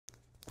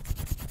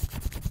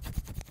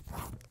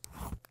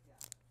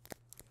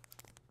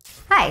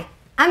Hi,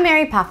 I'm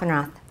Mary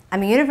Poffenroth.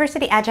 I'm a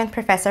university adjunct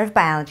professor of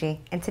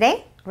biology, and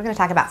today we're going to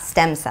talk about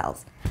stem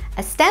cells.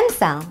 A stem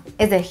cell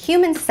is a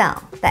human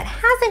cell that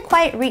hasn't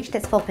quite reached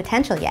its full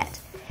potential yet.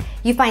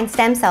 You find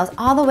stem cells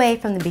all the way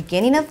from the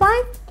beginning of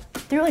life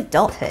through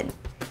adulthood.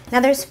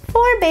 Now there's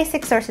four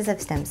basic sources of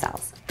stem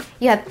cells.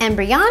 You have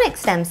embryonic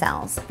stem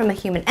cells from a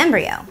human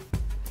embryo.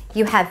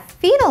 You have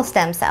fetal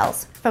stem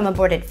cells from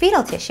aborted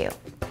fetal tissue.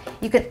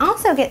 You can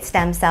also get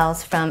stem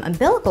cells from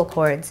umbilical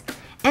cords.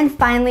 And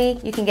finally,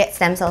 you can get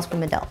stem cells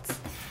from adults.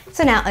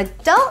 So now,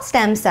 adult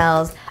stem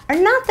cells are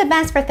not the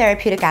best for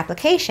therapeutic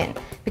application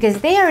because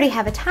they already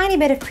have a tiny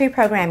bit of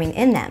pre-programming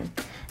in them.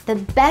 The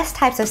best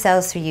types of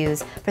cells to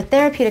use for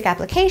therapeutic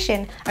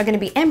application are going to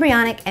be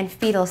embryonic and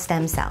fetal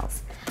stem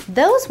cells.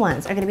 Those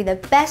ones are going to be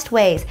the best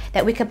ways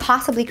that we could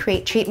possibly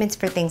create treatments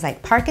for things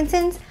like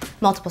Parkinson's,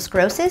 multiple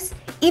sclerosis,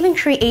 even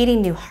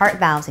creating new heart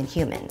valves in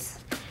humans.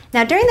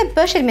 Now, during the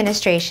Bush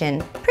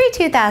administration,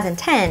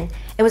 pre-2010,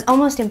 it was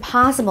almost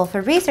impossible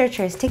for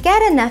researchers to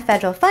get enough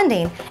federal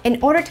funding in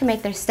order to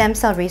make their stem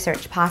cell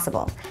research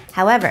possible.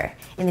 However,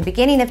 in the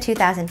beginning of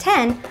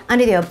 2010,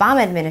 under the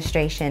Obama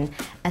administration,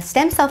 a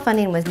stem cell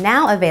funding was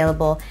now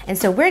available, and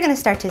so we're going to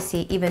start to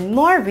see even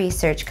more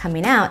research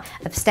coming out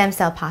of stem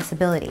cell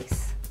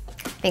possibilities.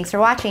 Thanks for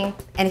watching,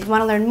 and if you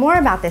want to learn more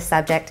about this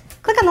subject,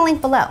 click on the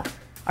link below.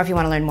 Or if you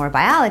want to learn more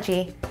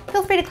biology,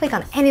 feel free to click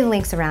on any of the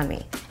links around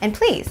me. And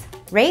please,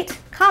 rate,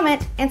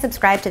 comment, and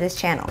subscribe to this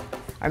channel.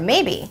 Or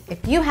maybe,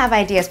 if you have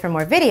ideas for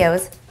more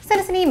videos,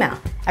 send us an email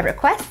at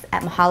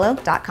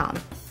requests@mahalodotcom.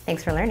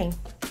 Thanks for learning.